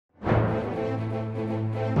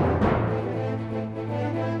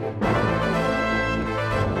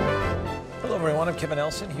I'm Kevin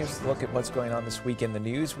Nelson. Here's a look at what's going on this week in the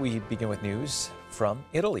news. We begin with news from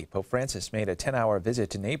Italy. Pope Francis made a 10-hour visit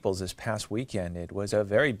to Naples this past weekend. It was a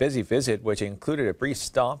very busy visit, which included a brief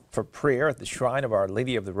stop for prayer at the shrine of Our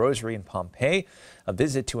Lady of the Rosary in Pompeii, a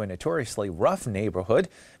visit to a notoriously rough neighborhood,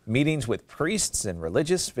 meetings with priests and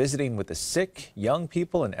religious, visiting with the sick, young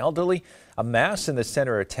people and elderly, a mass in the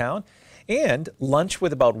center of town, and lunch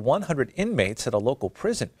with about 100 inmates at a local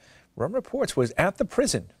prison. Rome Reports was at the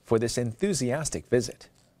prison for this enthusiastic visit.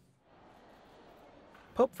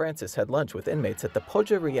 Pope Francis had lunch with inmates at the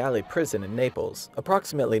Poggio Reale prison in Naples.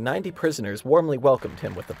 Approximately 90 prisoners warmly welcomed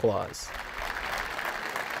him with applause.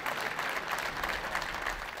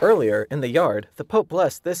 Earlier, in the yard, the Pope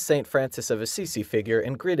blessed this St. Francis of Assisi figure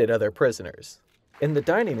and greeted other prisoners. In the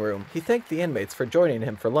dining room, he thanked the inmates for joining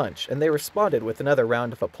him for lunch, and they responded with another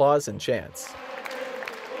round of applause and chants.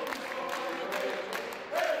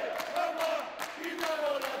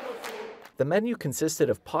 The menu consisted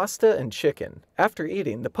of pasta and chicken. After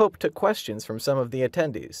eating, the Pope took questions from some of the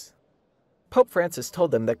attendees. Pope Francis told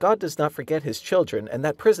them that God does not forget his children and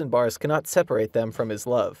that prison bars cannot separate them from his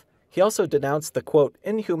love. He also denounced the, quote,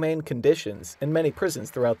 inhumane conditions in many prisons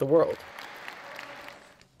throughout the world.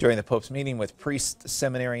 During the Pope's meeting with priests,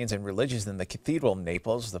 seminarians, and religious in the Cathedral of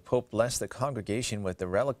Naples, the Pope blessed the congregation with the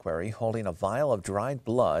reliquary holding a vial of dried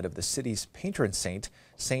blood of the city's patron saint,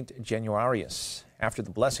 St Januarius. After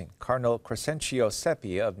the blessing, Cardinal Crescenzio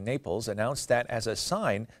Seppi of Naples announced that as a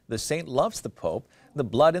sign the saint loves the Pope, the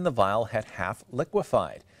blood in the vial had half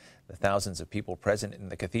liquefied. The thousands of people present in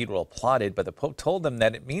the cathedral applauded, but the Pope told them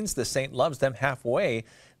that it means the saint loves them halfway,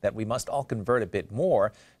 that we must all convert a bit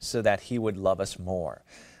more so that he would love us more.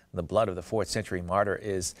 The blood of the 4th century martyr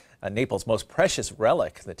is Naples' most precious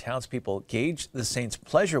relic. The townspeople gauge the saint's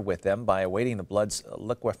pleasure with them by awaiting the blood's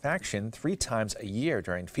liquefaction 3 times a year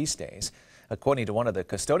during feast days. According to one of the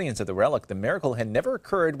custodians of the relic, the miracle had never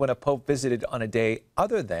occurred when a pope visited on a day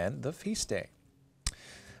other than the feast day.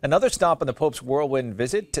 Another stop on the Pope's whirlwind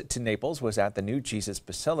visit to Naples was at the new Jesus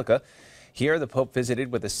Basilica. Here, the Pope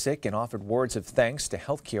visited with the sick and offered words of thanks to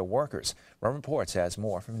healthcare workers. Rome Reports has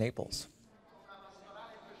more from Naples.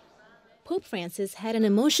 Pope Francis had an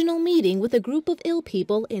emotional meeting with a group of ill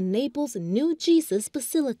people in Naples' new Jesus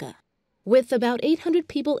Basilica. With about 800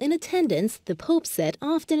 people in attendance, the Pope said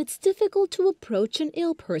often it's difficult to approach an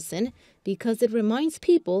ill person because it reminds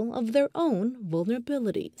people of their own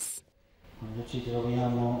vulnerabilities. Quando ci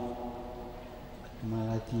troviamo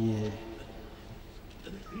malattie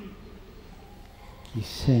che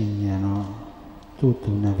segnano tutta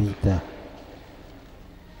una vita,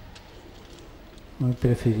 noi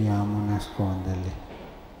preferiamo nasconderli.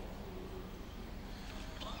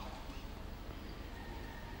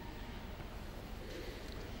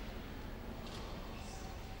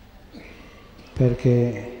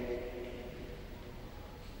 Perché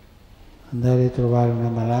andare a trovare un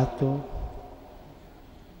ammalato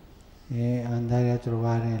è andare a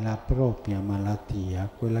trovare la propria malattia,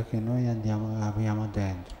 quella che noi abbiamo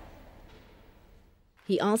dentro.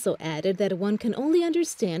 He also added that one can only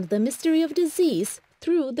understand the mystery of disease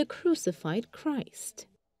through the crucified Christ.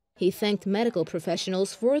 He thanked medical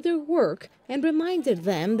professionals for their work and reminded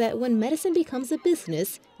them that when medicine becomes a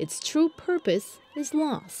business, its true purpose is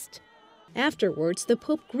lost. Afterwards, the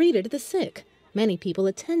Pope greeted the sick. Many people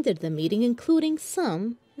attended the meeting, including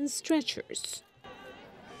some in stretchers.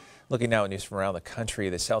 Looking now at news from around the country,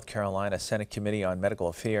 the South Carolina Senate Committee on Medical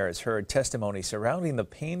Affairs heard testimony surrounding the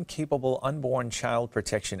pain-capable Unborn Child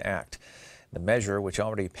Protection Act. The measure, which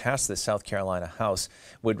already passed the South Carolina House,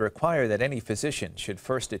 would require that any physician should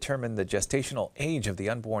first determine the gestational age of the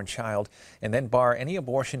unborn child and then bar any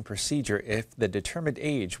abortion procedure if the determined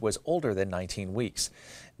age was older than 19 weeks.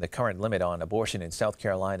 The current limit on abortion in South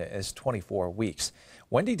Carolina is 24 weeks.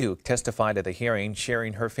 Wendy Duke testified at the hearing,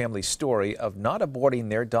 sharing her family's story of not aborting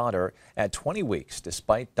their daughter at 20 weeks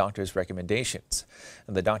despite doctors' recommendations.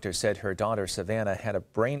 And the doctor said her daughter Savannah had a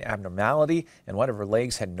brain abnormality and one of her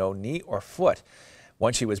legs had no knee or foot.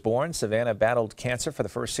 Once she was born, Savannah battled cancer for the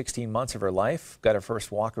first 16 months of her life, got her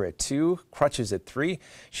first walker at 2, crutches at 3.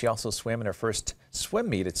 She also swam in her first swim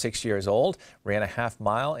meet at 6 years old, ran a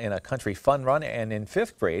half-mile in a country fun run, and in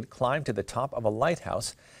 5th grade climbed to the top of a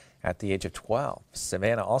lighthouse at the age of 12.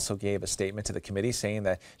 Savannah also gave a statement to the committee saying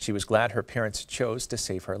that she was glad her parents chose to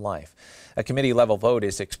save her life. A committee-level vote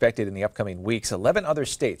is expected in the upcoming weeks. 11 other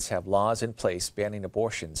states have laws in place banning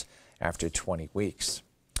abortions after 20 weeks.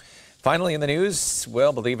 Finally in the news,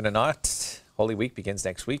 well, believe it or not, Holy Week begins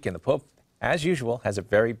next week, and the Pope, as usual, has a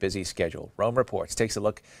very busy schedule. Rome Reports takes a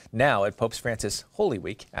look now at Pope Francis' Holy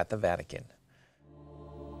Week at the Vatican.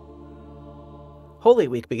 Holy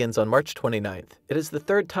Week begins on March 29th. It is the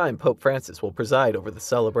third time Pope Francis will preside over the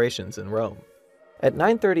celebrations in Rome. At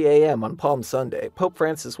 9:30 a.m. on Palm Sunday, Pope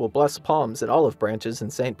Francis will bless palms and olive branches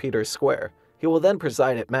in St. Peter's Square. He will then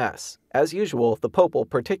preside at Mass. As usual, the Pope will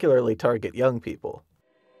particularly target young people.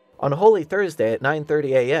 On Holy Thursday at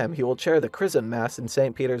 9:30 a.m., he will chair the Chrism Mass in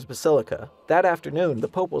St. Peter's Basilica. That afternoon, the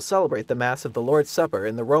Pope will celebrate the Mass of the Lord's Supper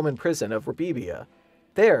in the Roman prison of Rebibbia.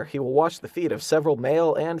 There, he will wash the feet of several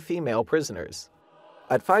male and female prisoners.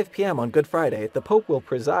 At 5 p.m. on Good Friday, the Pope will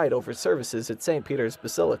preside over services at St. Peter's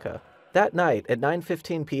Basilica. That night, at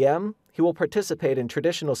 9:15 p.m., he will participate in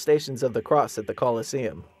traditional Stations of the Cross at the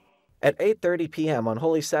Colosseum. At 8:30 p.m. on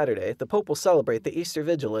Holy Saturday, the Pope will celebrate the Easter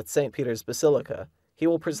Vigil at St. Peter's Basilica. He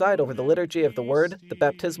will preside over the Liturgy of the Word, the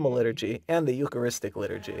Baptismal Liturgy, and the Eucharistic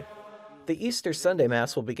Liturgy. The Easter Sunday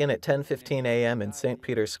Mass will begin at 10:15 a.m. in St.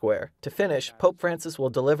 Peter's Square. To finish, Pope Francis will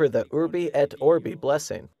deliver the Urbi et Orbi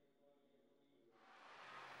blessing.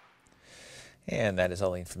 And that is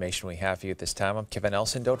all the information we have for you at this time. I'm Kevin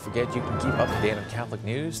Nelson. Don't forget you can keep up to date on Catholic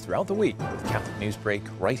news throughout the week with Catholic Newsbreak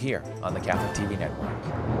right here on the Catholic TV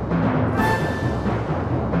Network.